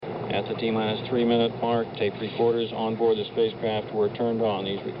At the T-minus 3-minute mark, tape recorders on board the spacecraft were turned on.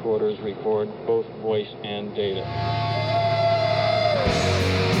 These recorders record both voice and data. The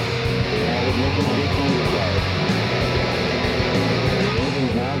added mission sequence starts. The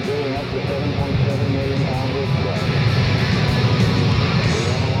engine's now building up to 7.7 million pounds of thrust. We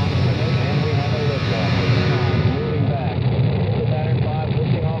have a launch commit and we have a liftoff. Moving back. The Saturn V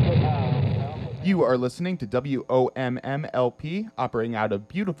lifting off with power. You are listening to WOMMLP, operating out of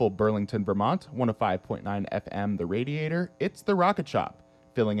beautiful Burlington, Vermont, 105.9 FM, The Radiator. It's The Rocket Shop.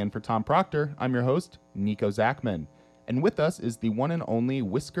 Filling in for Tom Proctor, I'm your host, Nico Zachman. And with us is the one and only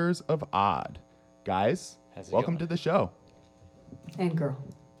Whiskers of Odd. Guys, welcome to the show. And girl.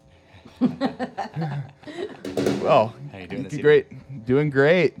 Well, how you doing this great. Doing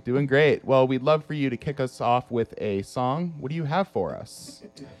great. Well, we'd love for you to kick us off with a song. What do you have for us?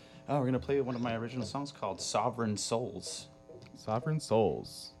 Oh, we're going to play one of my original songs called Sovereign Souls. Sovereign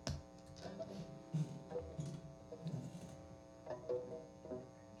Souls.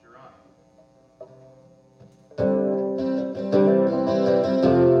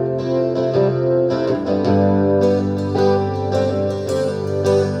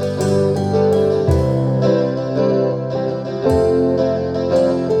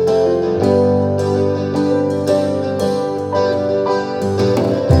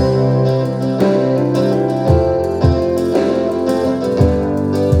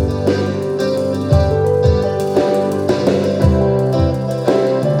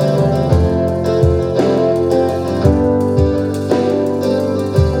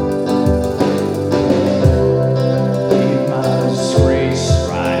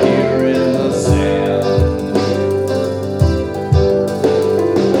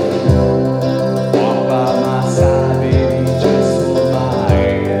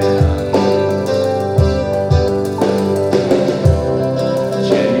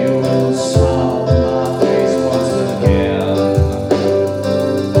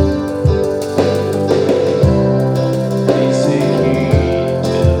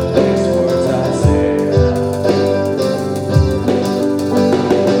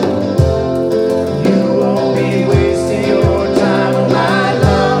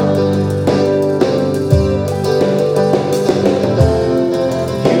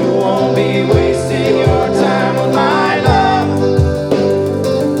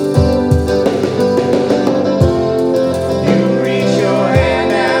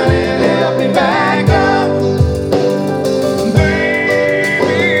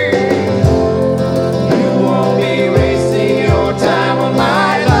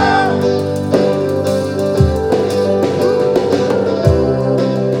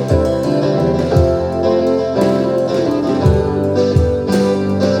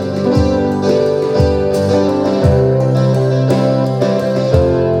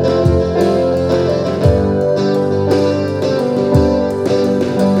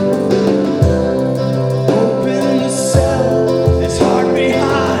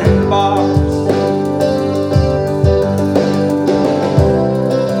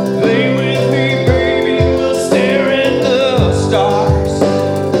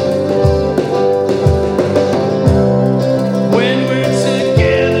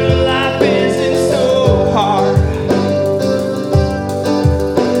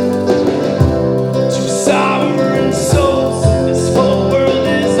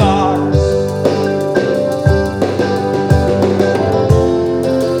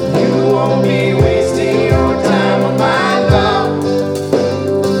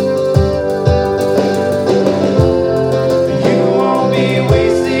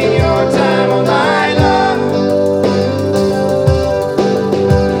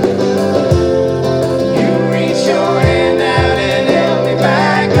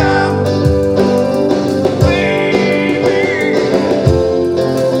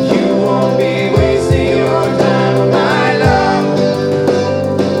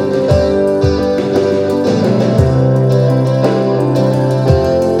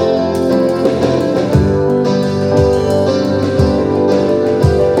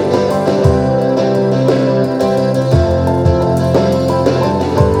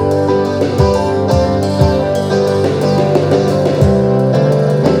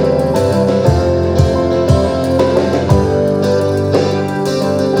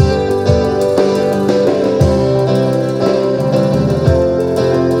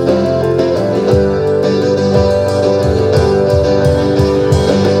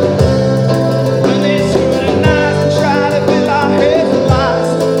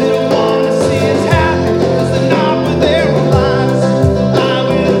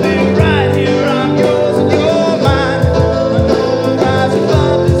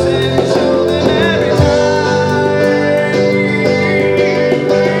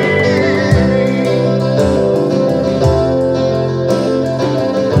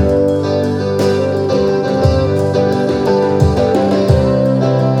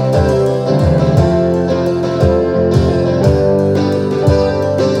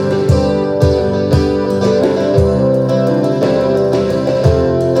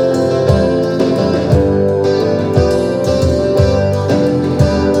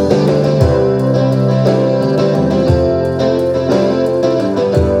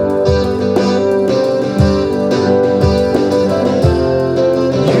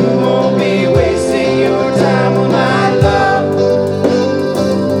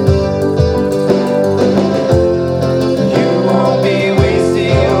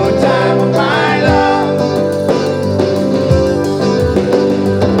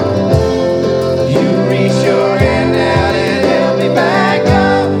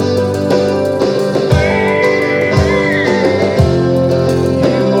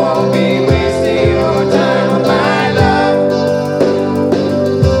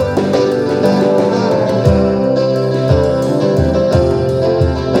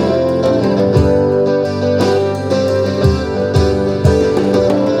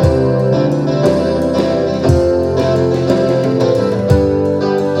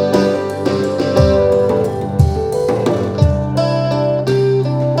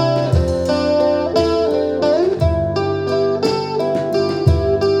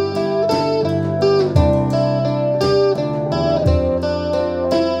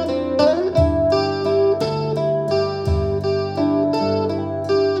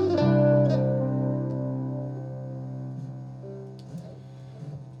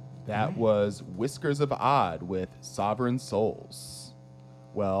 That was Whiskers of Odd with Sovereign Souls.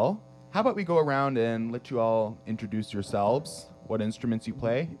 Well, how about we go around and let you all introduce yourselves, what instruments you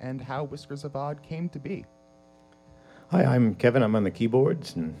play, and how Whiskers of Odd came to be. Hi, I'm Kevin. I'm on the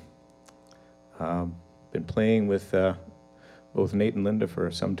keyboards and been playing with both Nate and Linda for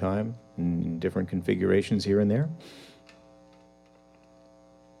some time in different configurations here and there.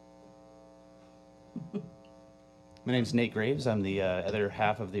 My name's Nate Graves. I'm the other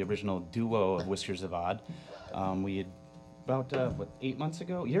half of the original duo of Whiskers of Odd. We had about, 8 months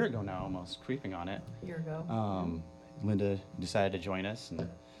ago? A year ago now, almost, creeping on it. A year ago. Linda decided to join us, and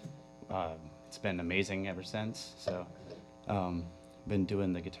it's been amazing ever since. So, been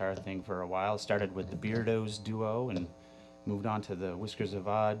doing the guitar thing for a while. Started with the Beardos duo and moved on to the Whiskers of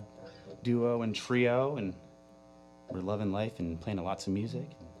Odd duo and trio, and we're loving life and playing lots of music.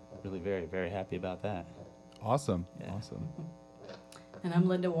 Really very, very happy about that. Awesome. Yeah. Awesome. And I'm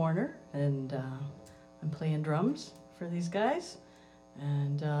Linda Warner, and I'm playing drums for these guys.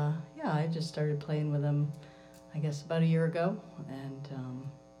 And yeah, I just started playing with them, I guess, about a year ago, and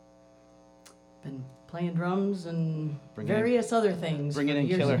been playing drums and various other things. Bringing for in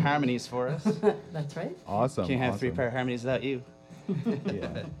years killer and- harmonies for us. That's right. Awesome. Can't have awesome. three-part harmonies without you.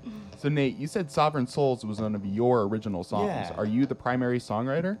 Yeah. So Nate, you said Sovereign Souls was one of your original songs. Yeah. Are you the primary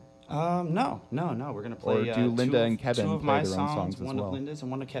songwriter? No. We're gonna play. Or do Linda and Kevin two of play my their own songs, songs as one well? of Linda's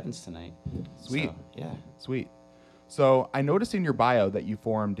and one of Kevin's tonight. Sweet. So, yeah. Sweet. So I noticed in your bio that you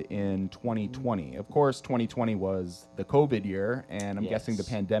formed in 2020. Of course, 2020 was the COVID year, and I'm guessing the Yes.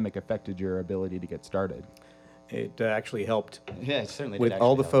 pandemic affected your ability to get started. It actually helped Yeah, it certainly with did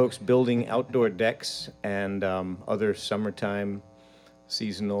all the actually help. folks building outdoor decks and other summertime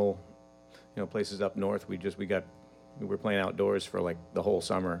seasonal, places up north. We were playing outdoors for like the whole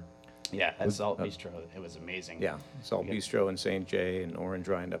summer. Yeah, at Salt Bistro, it was amazing. Yeah, Salt Yeah. Bistro in St. Jay and Orange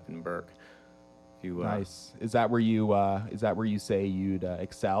Rind up in Burke. Nice. Is that where you say you'd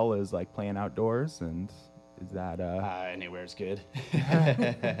excel, is like playing outdoors? And is that Anywhere's good.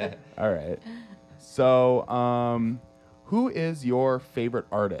 all right? So, who is your favorite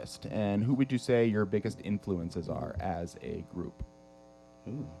artist, and who would you say your biggest influences are as a group?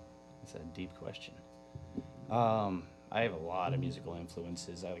 Ooh, that's a deep question. I have a lot of musical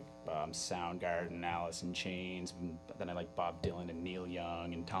influences. I like Soundgarden, Alice in Chains, but then I like Bob Dylan and Neil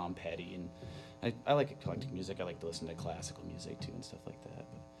Young and Tom Petty, and I like eclectic music. I like to listen to classical music too and stuff like that.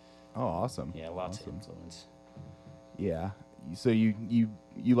 But Oh, awesome. yeah, lots Awesome. of influence. Yeah. So you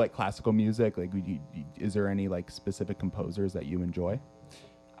like classical music? Like, is there any like specific composers that you enjoy?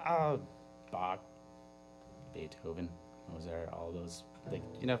 Bach, Beethoven, Mozart, all those, like,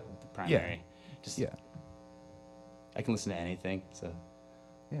 the primary. Just Yeah. I can listen to anything. So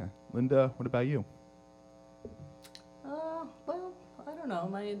Yeah. Linda, what about you? Well, I don't know.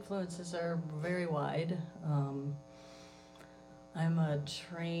 My influences are very wide. I'm a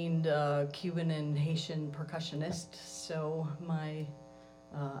trained Cuban and Haitian percussionist, so I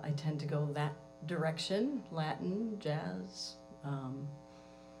tend to go that direction: Latin, jazz, and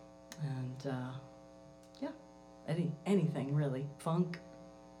yeah, anything really, funk,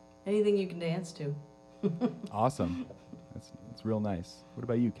 anything you can dance to. Awesome. That's real nice. What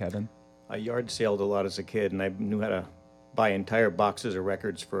about you, Kevin? I yard sailed a lot as a kid, and I knew how to buy entire boxes of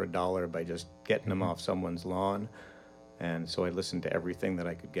records for $1 by just getting them off someone's lawn. And so I listened to everything that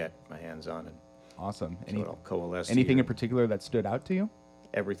I could get my hands on, and Awesome. so it all coalesced. Anything here. in particular that stood out to you?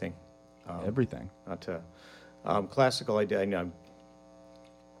 Everything. Everything. Not to classical. I know,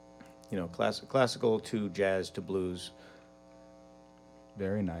 classical to jazz to blues.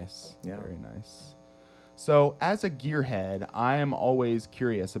 Very nice. Yeah. Very nice. So, as a gearhead, I am always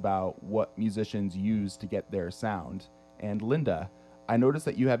curious about what musicians use to get their sound. And Linda, I noticed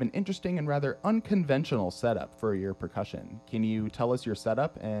that you have an interesting and rather unconventional setup for your percussion. Can you tell us your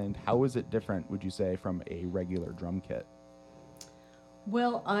setup, and how is it different, would you say, from a regular drum kit?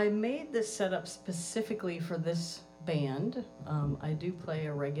 Well, I made this setup specifically for this band. I do play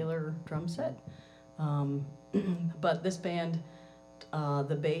a regular drum set, but this band,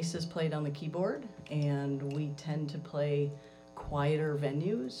 the bass is played on the keyboard, and we tend to play quieter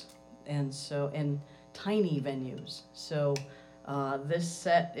venues, and tiny venues. So this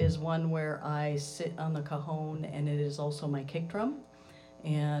set is one where I sit on the cajon, and it is also my kick drum,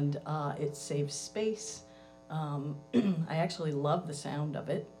 and it saves space. I actually love the sound of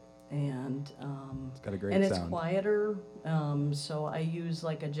it, and It's got a great and it's sound. quieter. So I use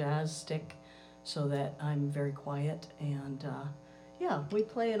like a jazz stick, so that I'm very quiet. And yeah, we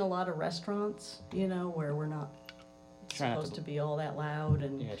play in a lot of restaurants, where we're not Try not supposed to- to be all that loud,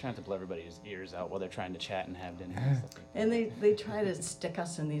 and Yeah, trying to blow everybody's ears out while they're trying to chat and have dinner and stuff like that. and they try to stick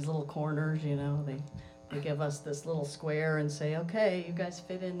us in these little corners, you know. They give us this little square and say, okay, you guys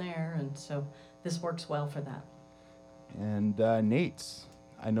fit in there, and so this works well for that. And Nate,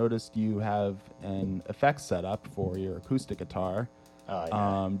 I noticed you have an effects setup for your acoustic guitar.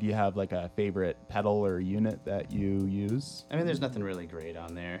 Yeah. Do you have like a favorite pedal or unit that you use? I mean, there's nothing really great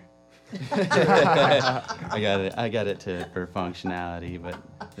on there. I got it for functionality, but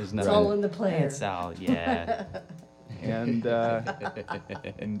there's It's nothing. all in the player. It's all, yeah. And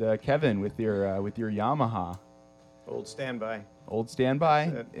Kevin, with your Yamaha Old standby. old standby,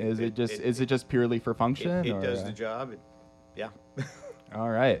 That's it. is it just purely for function? It or, does the job. Yeah. All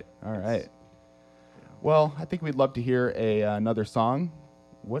right. Well, I think we'd love to hear another song.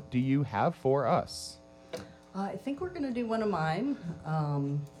 What do you have for us? I think we're going to do one of mine.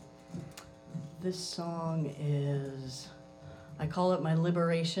 This song is, I call it my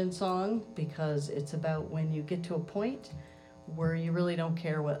liberation song because it's about when you get to a point where you really don't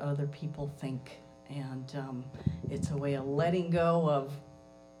care what other people think. And it's a way of letting go of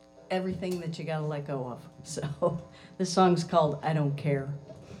everything that you got to let go of. So this song's called I Don't Care.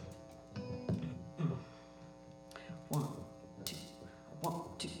 1, 2, 1,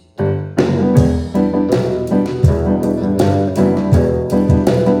 2.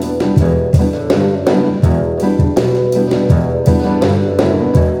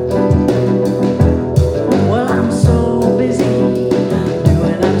 Well, I'm so busy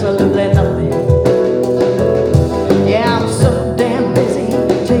doing absolutely nothing. Yeah, I'm so damn busy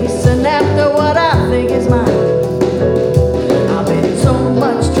chasing after what I think is mine. I've been in so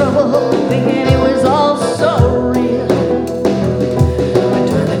much trouble thinking it was all so real. But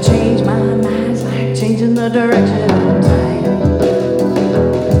trying to change my mind's like changing the direction of time.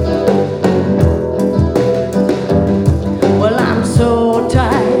 Well, I'm so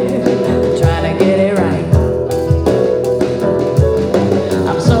tired trying to get it right.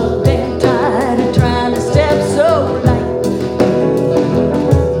 I'm so damn tired of trying to step so light.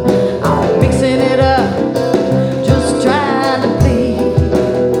 I'm mixing it up, just trying to please.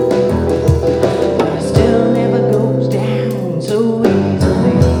 But I still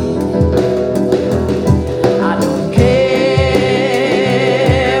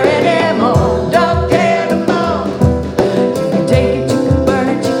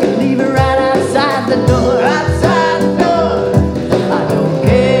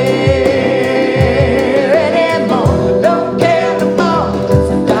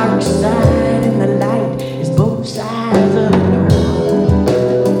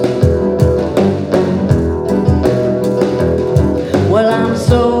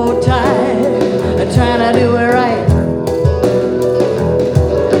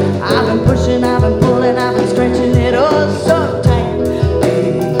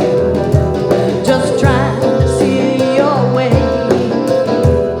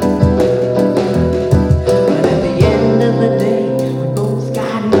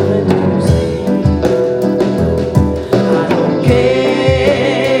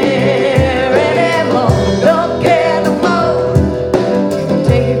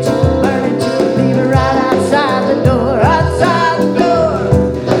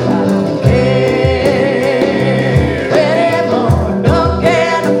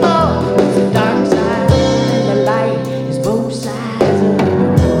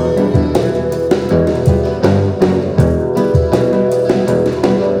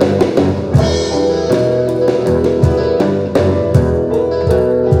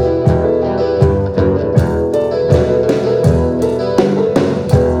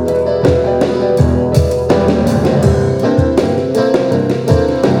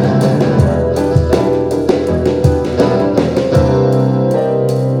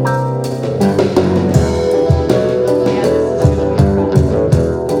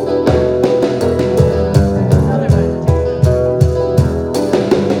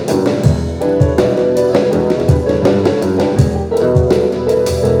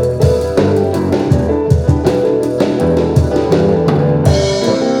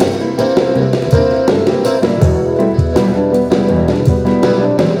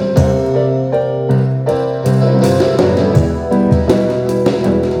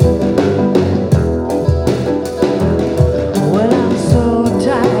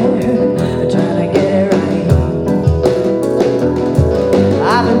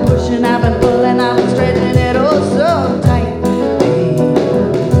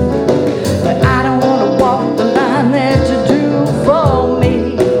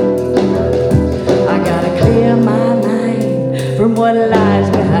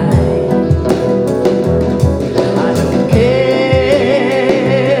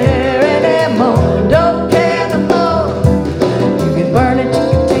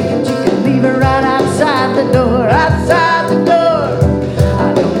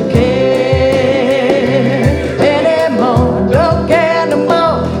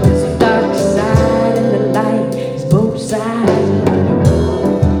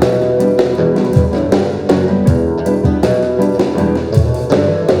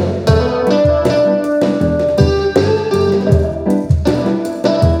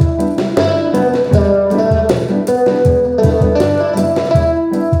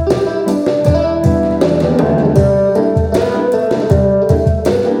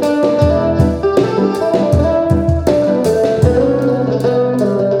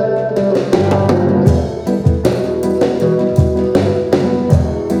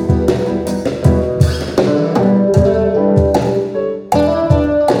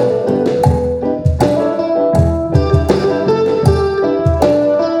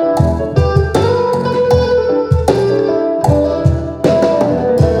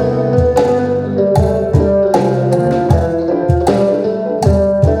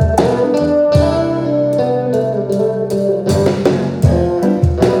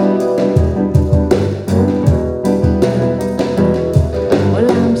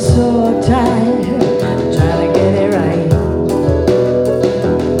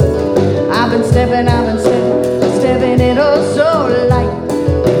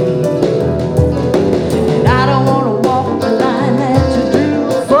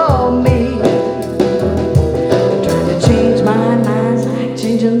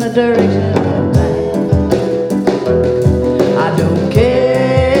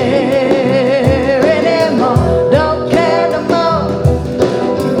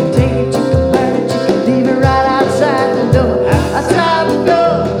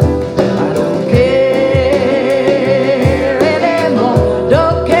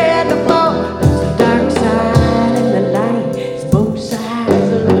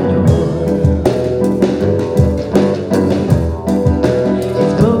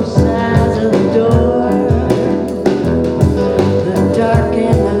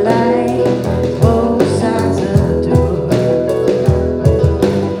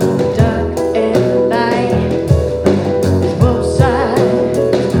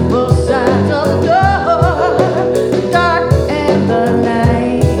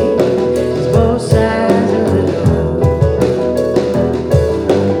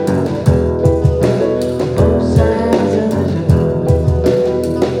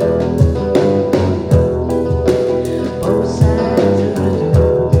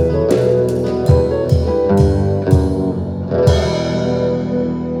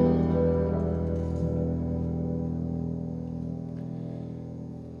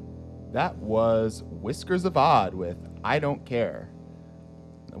Whiskers of Odd with I Don't Care,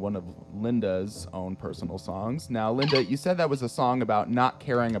 one of Linda's own personal songs. Now, Linda, you said that was a song about not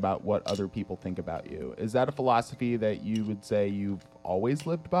caring about what other people think about you. Is that a philosophy that you would say you've always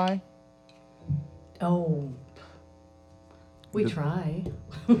lived by? Oh, we Does- try.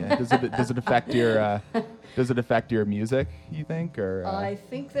 Yeah. Does it affect your music, you think, or? I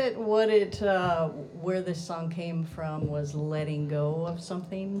think that where this song came from was letting go of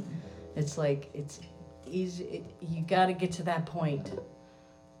something. It's like, it's easy, you gotta get to that point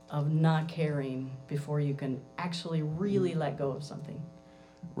of not caring before you can actually really let go of something.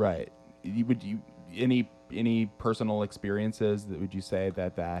 Right. Any personal experiences that would you say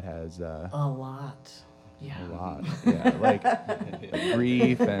that has A lot. Yeah. a lot? Yeah, like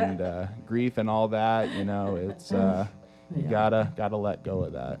grief and all that. It's you Yeah. gotta let go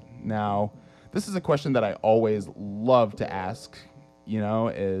of that. Now, this is a question that I always love to ask.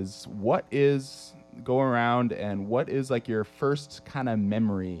 Is what is go around and what is like your first kind of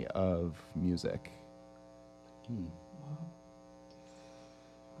memory of music?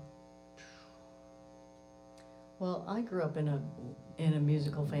 Well, I grew up in a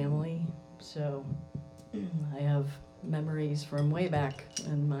musical family, so I have memories from way back.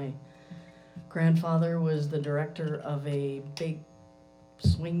 And my grandfather was the director of a big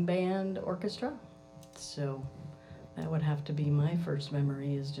swing band orchestra, so that would have to be my first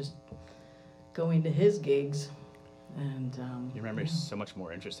memory, is just going to his gigs. And Your memory's so much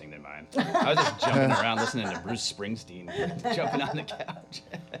more interesting than mine. I was just jumping around listening to Bruce Springsteen, jumping on the couch.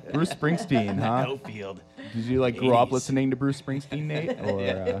 Bruce Springsteen, huh? Outfield. Did you grow up 80s. listening to Bruce Springsteen, Nate? Or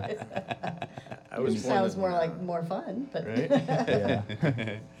I was it born sounds in, more fun, but yeah.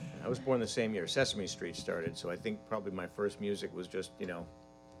 I was born the same year Sesame Street started, so I think probably my first music was just,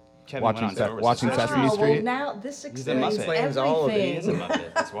 Kevin Watching went on tour with watching Sesame Sesame oh, Street. well, now this He's a explains Muppet. Explains all of it. He's a everything.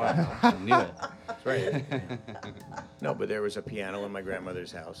 Muppet. That's why. I knew it. That's right. No, but there was a piano in my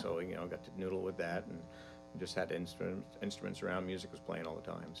grandmother's house, so got to noodle with that, and just had instruments around. Music was playing all the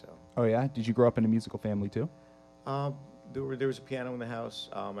time. So Oh yeah. Did you grow up in a musical family too? there was a piano in the house.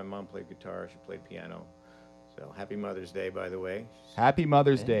 My mom played guitar. She played piano. So happy Mother's Day, by the way. Happy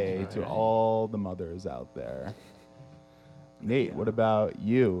Mother's Day Yeah. to all the mothers out there. Nate, what about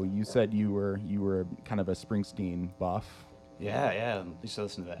you? You said you were kind of a Springsteen buff. Yeah. I used to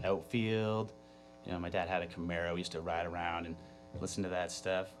listen to the Outfield. My dad had a Camaro. We used to ride around and listen to that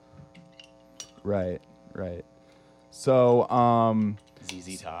stuff. Right. So,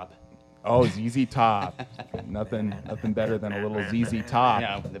 ZZ Top. oh, ZZ Top. nothing better than a little ZZ Top.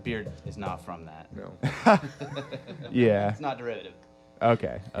 Yeah, the beard is not from that. No. Yeah. It's not derivative.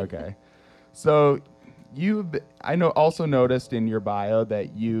 Okay. So, also noticed in your bio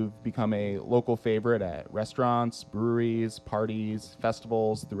that you've become a local favorite at restaurants, breweries, parties,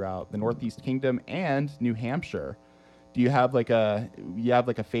 festivals throughout the Northeast Kingdom and New Hampshire. Do you have like a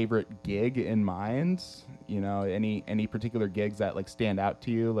favorite gig in mind? Any particular gigs that stand out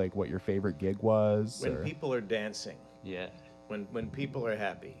to you, like what your favorite gig was? When or- people are dancing, Yeah. when people are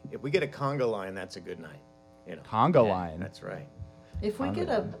happy. If we get a conga line, that's a good night. Conga Yeah, line. That's right. If we get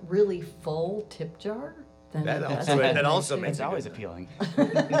a really full tip jar, then That that's also- a that also good makes It's a always good appealing.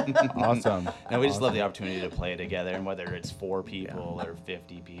 Awesome. No, we just love the opportunity to play together, and whether it's 4 people or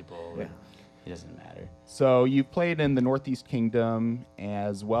 50 people, Yeah. it doesn't matter. So you've played in the Northeast Kingdom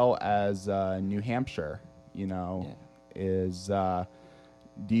as well as New Hampshire.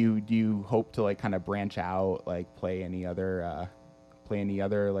 Do you hope to kind of branch out, play any other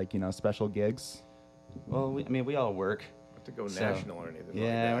special gigs? Well, we all work. Not to go So, national or anything.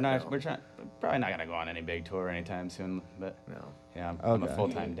 Yeah, like that, we're probably not gonna go on any big tour anytime soon. But No. yeah, I'm a Okay.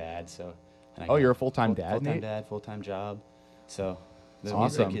 full-time dad, so. and I Oh, got you're a full-time dad, Full-time Nate? dad, full-time job. So the That's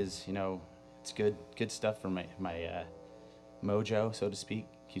awesome. music is, it's good stuff for my mojo, so to speak.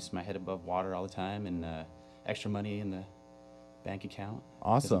 Keeps my head above water all the time, and extra money in the bank account.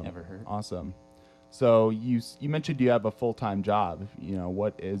 Awesome. Doesn't ever hurt. Awesome. So you mentioned you have a full-time job.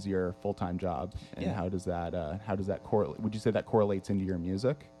 What is your full-time job, and Yeah. how does that correlate? Would you say that correlates into your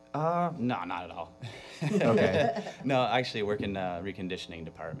music? No, not at all. Okay. No, I actually work in reconditioning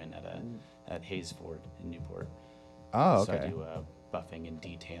department at Hayes Ford in Newport. Oh, So okay. I do buffing and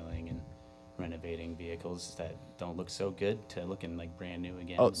detailing and renovating vehicles that don't look so good to looking like brand new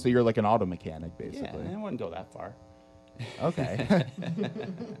again. Oh, so you're like an auto mechanic, yeah, basically. I wouldn't go that far. Okay.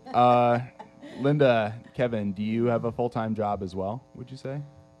 Linda, Kevin, do you have a full-time job as well, would you say?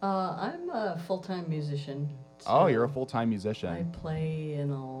 I'm a full-time musician. Oh, so you're a full-time I musician. play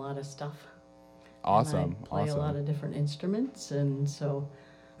in a lot of stuff. Awesome. And I play awesome. a lot of different instruments, and so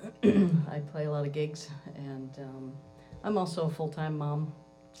I play a lot of gigs. And I'm also a full-time mom.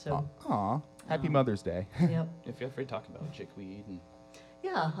 So Aw. Happy Mother's Day. Yep. Yeah, feel free to talk about chickweed and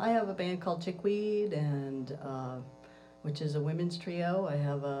Yeah, I have a band called Chickweed, and which is a women's trio. I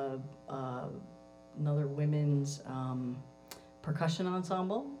have another women's percussion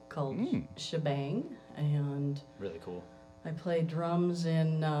ensemble called Shebang, and really cool. I play drums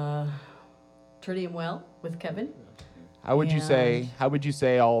in Tritium Well with Kevin. How would you say? And- How would you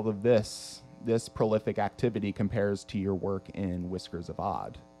say all of this prolific activity compares to your work in Whiskers of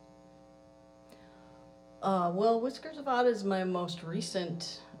Odd? Well, Whiskers of Odd is my most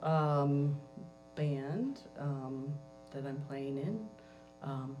recent band that I'm playing in.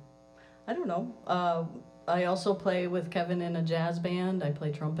 I don't know. I also play with Kevin in a jazz band. I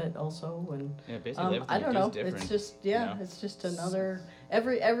play trumpet also, and Yeah, basically everything I don't you do know. is different. It's just you know? it's just another.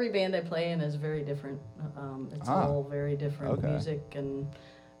 Every band I play in is very different. It's all very different Okay. music,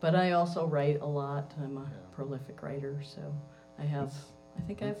 but I also write a lot. I'm a prolific writer, so I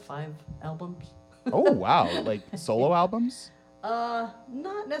think I have 5 albums. Oh wow! Like solo albums?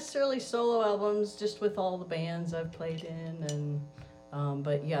 Not necessarily solo albums, just with all the bands I've played in, and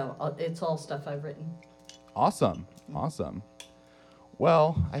but yeah, it's all stuff I've written. Awesome, awesome.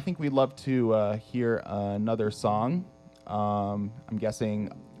 Well, I think we'd love to hear another song. I'm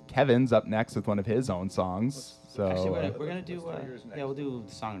guessing Kevin's up next with one of his own songs. So Actually, we're gonna do. yours next. Yeah, we'll do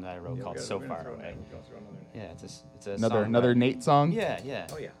the song that I wrote called "So Far Away." Yeah, it's a another song that- Nate song Yeah, yeah,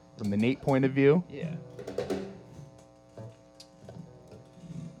 Oh, yeah. from the Nate point of view. yeah.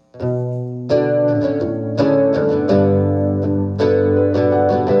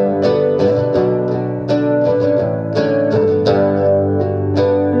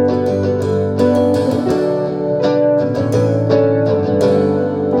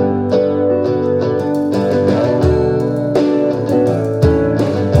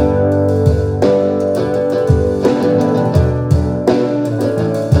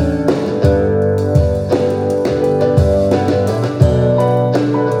 Thank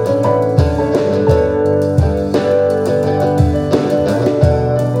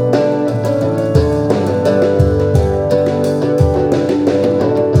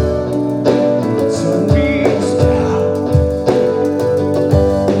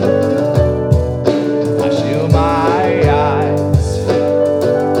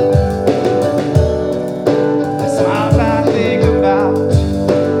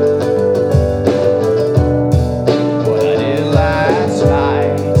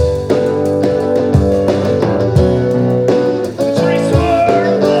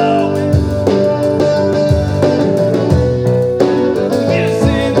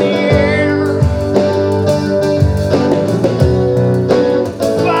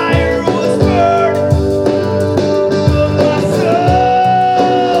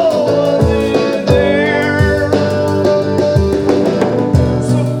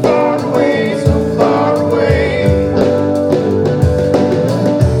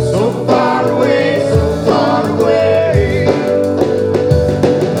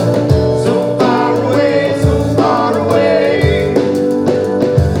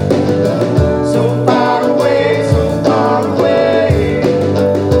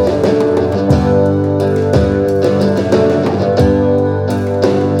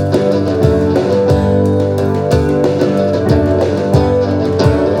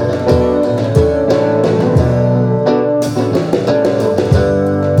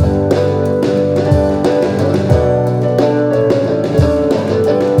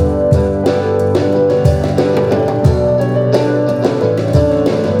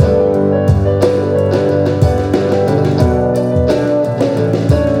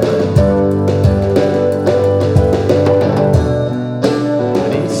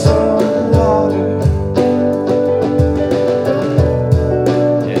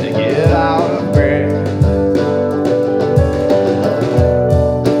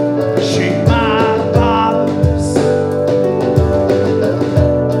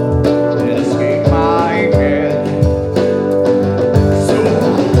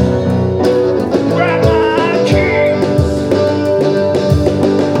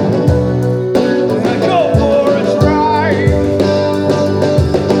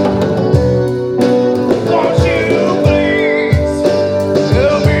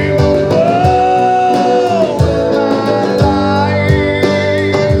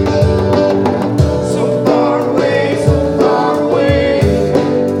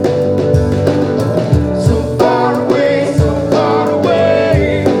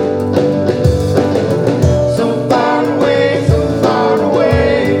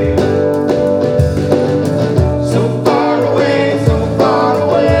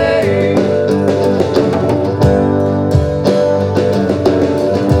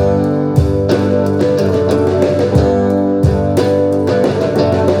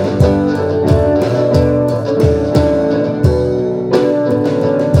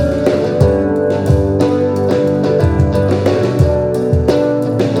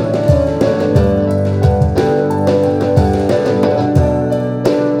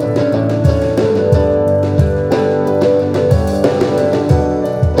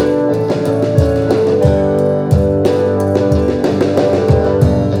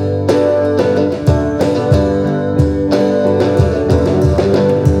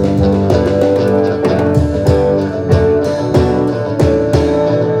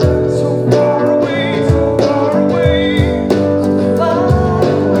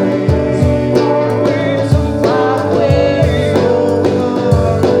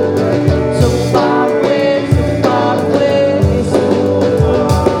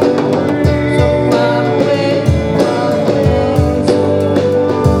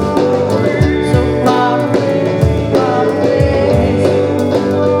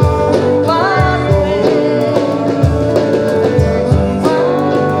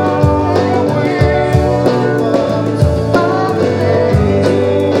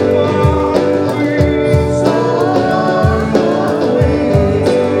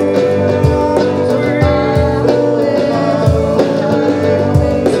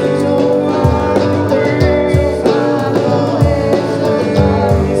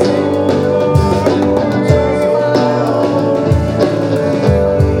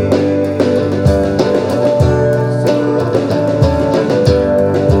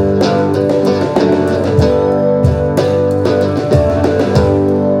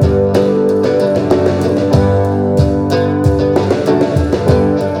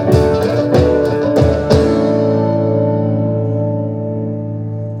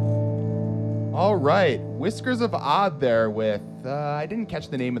Whiskers of Odd there with, I didn't catch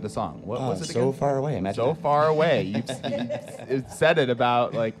the name of the song. What was it again? So Far Away. Imagine So that. Far Away. You've said it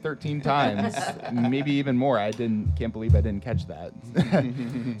about like 13 times, maybe even more. Can't believe I didn't catch that.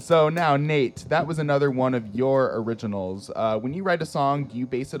 So now, Nate, that was another one of your originals. When you write a song, do you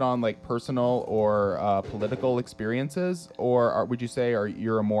base it on like personal or political experiences, or would you say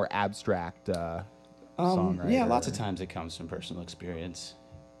you're a more abstract songwriter? Yeah, lots of times it comes from personal experience,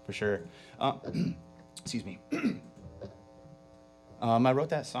 for sure. Excuse me. I wrote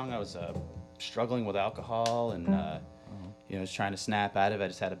that song. I was struggling with alcohol and was trying to snap out of it. I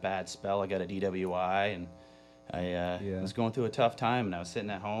just had a bad spell. I got a DWI, and I was going through a tough time. And I was sitting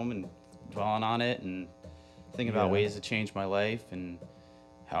at home and dwelling on it and thinking about ways to change my life and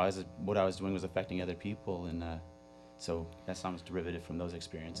how what I was doing was affecting other people. And so that song is derivative from those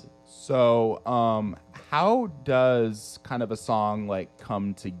experiences. So, how does kind of a song like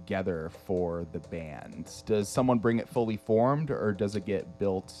come together for the band? Does someone bring it fully formed, or does it get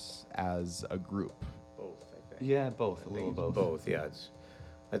built as a group? Both, I think. Yeah, both. A little both. Both, yeah.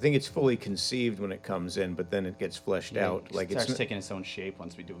 I think it's fully conceived when it comes in, but then it gets fleshed out. It Like starts taking its own shape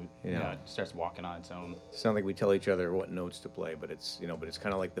once we do it. Yeah. It starts walking on its own. It's not like we tell each other what notes to play, but it's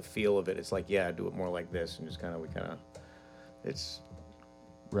kind of like the feel of it. It's like, yeah, do it more like this, and just it's.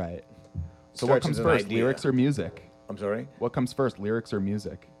 Right. So what Starts comes as an first, idea. lyrics or music? I'm sorry. What comes first, lyrics or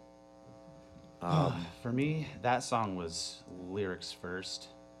music? For me, that song was lyrics first.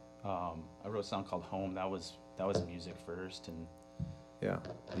 I wrote a song called Home. That was music first, and Yeah.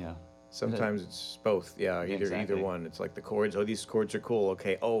 yeah. Sometimes it's both. Yeah, either Exactly. one. It's like the chords. Oh, these chords are cool.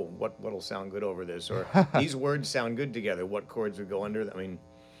 Okay. Oh, what'll sound good over this? Or these words sound good together. What chords would go under? I mean,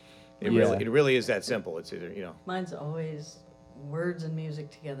 it really is that simple. It's either Mine's always words and music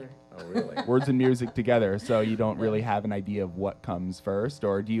together. Oh, really? Words and music together, so you don't really have an idea of what comes first,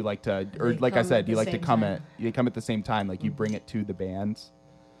 or do you like to, or They like I come said, at do you the like to same come time. at the same time, like you bring it to the band,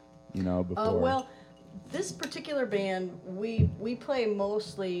 before? Well, this particular band, we play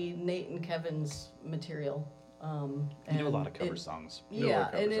mostly Nate and Kevin's material. You do a lot of cover songs. Do a lot Yeah,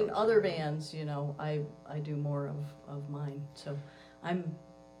 of cover and in songs. other bands, I do more of mine. So I'm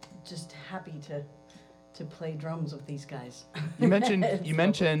just happy to play drums with these guys. You mentioned It's you lovely.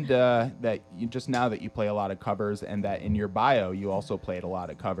 mentioned that you just now that you play a lot of covers, and that in your bio you also played a lot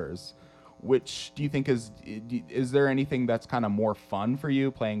of covers. Which do you think is there anything that's kind of more fun for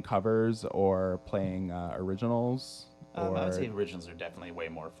you, playing covers or playing originals? I would say originals are definitely way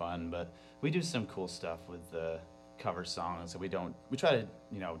more fun, but we do some cool stuff with the cover songs. So we try to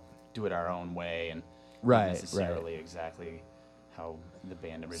do it our own way and Right, not right. necessarily exactly how the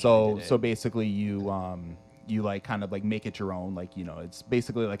band originally did it. So basically you like kind of like make it your own, like it's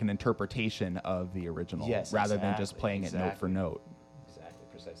basically like an interpretation of the original, Yes, rather than just exactly, playing it note for exactly. note. Exactly,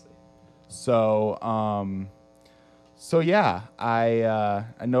 precisely. So yeah, I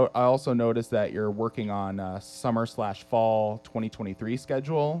also noticed that you're working on summer/fall 2023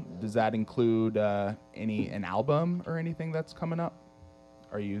 schedule. Does that include an album or anything that's coming up?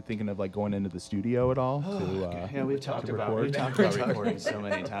 Are you thinking of like going into the studio at all? Yeah, we've talked about recording so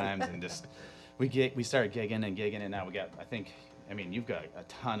many times, and just we started gigging, and now we got. You've got a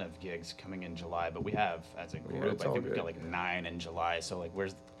ton of gigs coming in July, but we have as a group. it's I all think we've got good. like 9 in July. So like,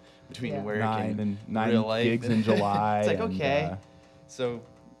 where's between Yeah. work nine real life? gigs in July. It's like and, okay. So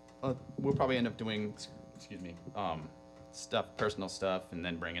we'll probably end up doing, personal stuff, and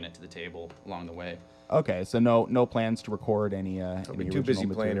then bringing it to the table along the way. Okay, so no plans to record any. I'll any be too busy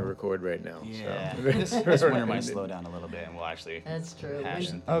original playing to material? record right now. Yeah, So. this winter might slow down a little bit, and we'll actually That's true. hash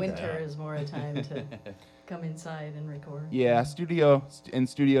some Okay. Winter is more a time to come inside and record. Yeah, studio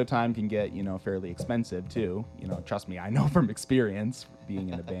time can get fairly expensive too. Trust me, I know from experience being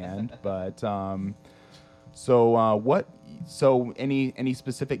in a band. But so any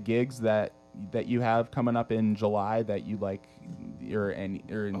specific gigs that you have coming up in July that you like, or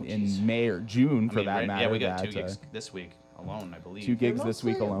in May or June for that matter? Yeah, we got 2 that, gigs this week alone, I believe. 2 gigs And this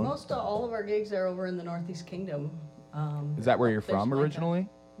week mostly- alone. Most of all of our gigs are over in the Northeast Kingdom. Is that where you're There's from Micah. originally?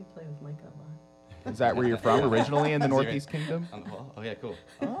 We play with Micah a lot. Is that where you're from originally in the Is he right? Northeast Kingdom? On the wall? Oh yeah, cool.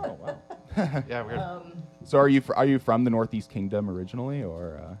 Oh wow. Yeah, we're. So are you from the Northeast Kingdom originally,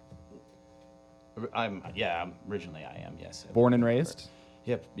 or Originally I am, yes. born and raised?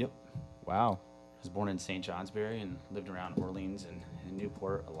 Yep. Wow. I was born in St. Johnsbury and lived around Orleans and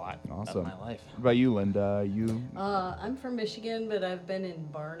Newport a lot Awesome. of my life. What about you, Linda? I'm from Michigan, but I've been in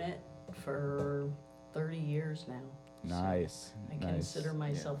Barnet for 30 years now. Nice. I nice. consider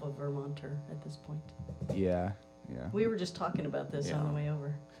myself a Vermonter at this point. Yeah. We were just talking about this on the way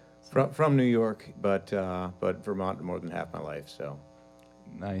over. From New York, but Vermont more than half my life. So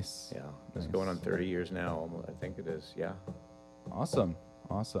Nice. Yeah, it's Nice. going on 30 years now. I think it is. Yeah. Awesome.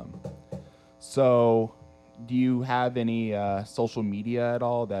 So, do you have any social media at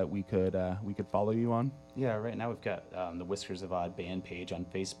all that we could follow you on? Yeah, right now we've got the Whiskers of Odd band page on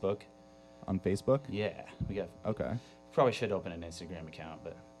Facebook. On Facebook? Yeah, we got. Okay. Probably should open an Instagram account,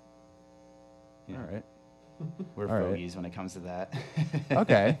 but you know, All right. we're All right. fogies when it comes to that.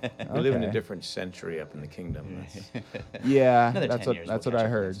 Okay. We live in a Okay. different century up in the kingdom. Yeah, Another that's 10 what years that's we'll what I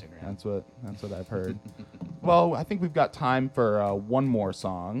catch up on heard. Instagram. That's what I've heard. Well, I think we've got time for one more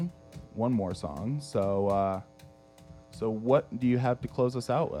song. So, what do you have to close us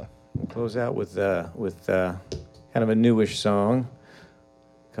out with? We'll close out with kind of a newish song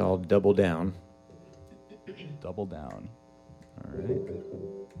called "Double Down." Double Down. All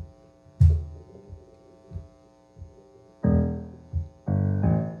right.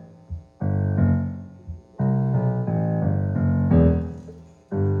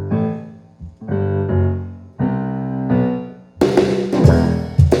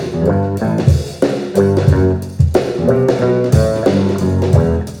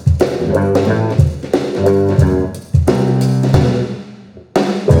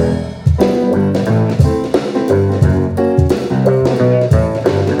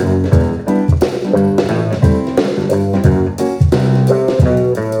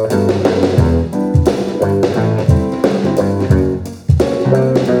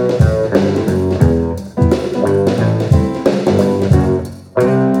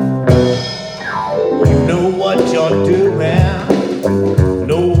 You know what you're doing,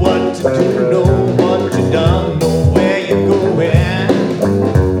 know what to do, know what you done, know where you're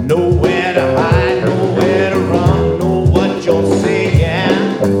going, know where to hide, know where to run, know what you're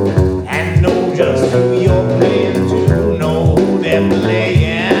saying, and know just who you're playing to, know who they're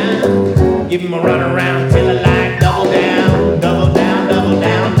playing. Give 'em a run around till I like double down, double down, double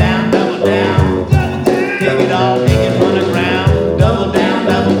down, down, double down. Take it all, take it, run aground, double down,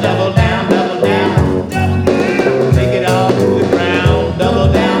 double, double down, double down. Take it all to the ground, double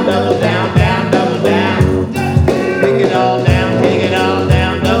down, double down, down, double down. Take it all down,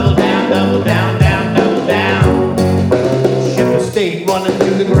 double down, double down, down, double down. Ship of state running to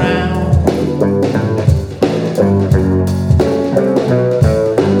the ground.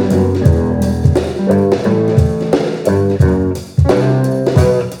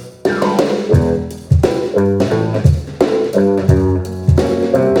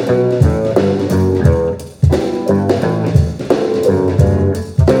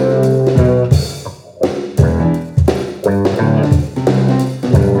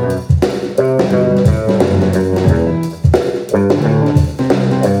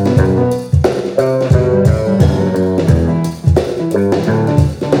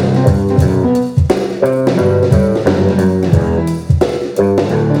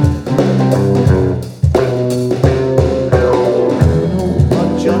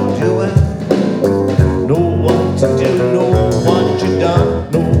 What you're doing, know what to do, know what you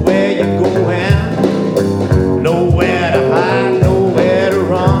done, know where you're going, know where to hide, know where to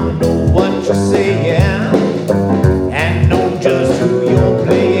run, know what you're saying, and know just who you're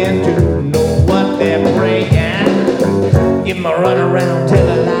playing to, know what they're praying. Give 'em a run around till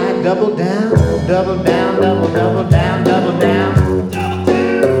the light double down, double down, double, double down, double down.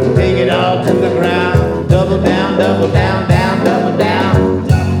 Take it all to the ground, double down, down, double down.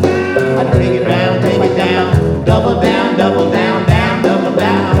 I take it round, take it down, double down, down, double down.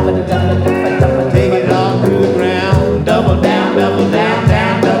 Take it all to the ground, double down,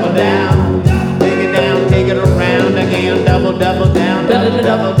 down, double down. Take it down, take it around again, double down, double down,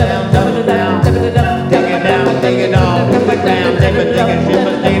 double down. Take it down, take it all, put it down, take it, ship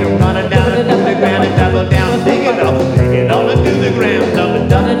a state, run it down to the ground and double down. Take it all to the ground, double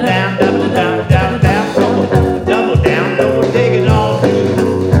down, down, down, double down, double, take it all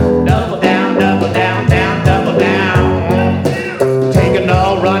to double down, double down. Take it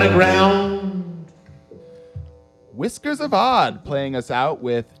all, run aground. Whiskers of Odd playing us out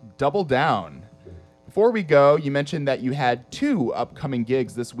with Double Down. Before we go, you mentioned that you had 2 upcoming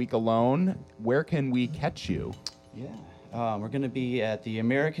gigs this week alone. Where can we catch you? Yeah, we're going to be at the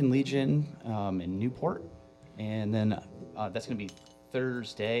American Legion in Newport, and then that's going to be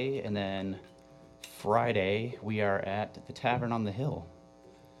Thursday, and then Friday we are at the Tavern on the Hill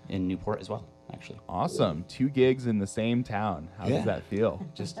in Newport as well, actually. Awesome. 2 gigs in the same town. How Yeah. does that feel?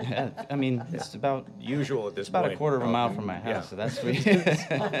 Just, I mean, it's about Usual at this it's about point. a quarter of a mile from my house, Yeah. so that's sweet. Very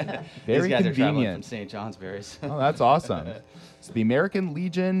These guys are traveling convenient. from St. Johnsbury's. Oh, that's awesome. It's the American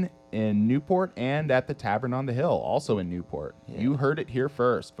Legion in Newport and at the Tavern on the Hill, also in Newport. Yeah. You heard it here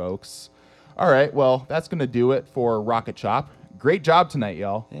first, folks. All right, well, that's going to do it for Rocket Shop. great job tonight,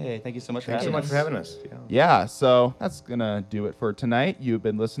 y'all. Hey, thank you so much for Thanks so having much us. for having us. Yeah, so that's going to do it for tonight. You've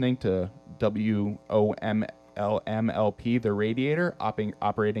been listening to WOMLMLP, The Radiator,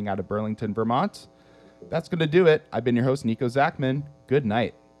 operating out of Burlington, Vermont. That's going to do it. I've been your host, Nico Zachman. Good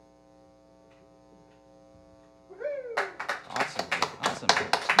night. Awesome.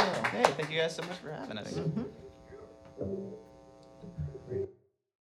 Hey, thank you guys so much for having us.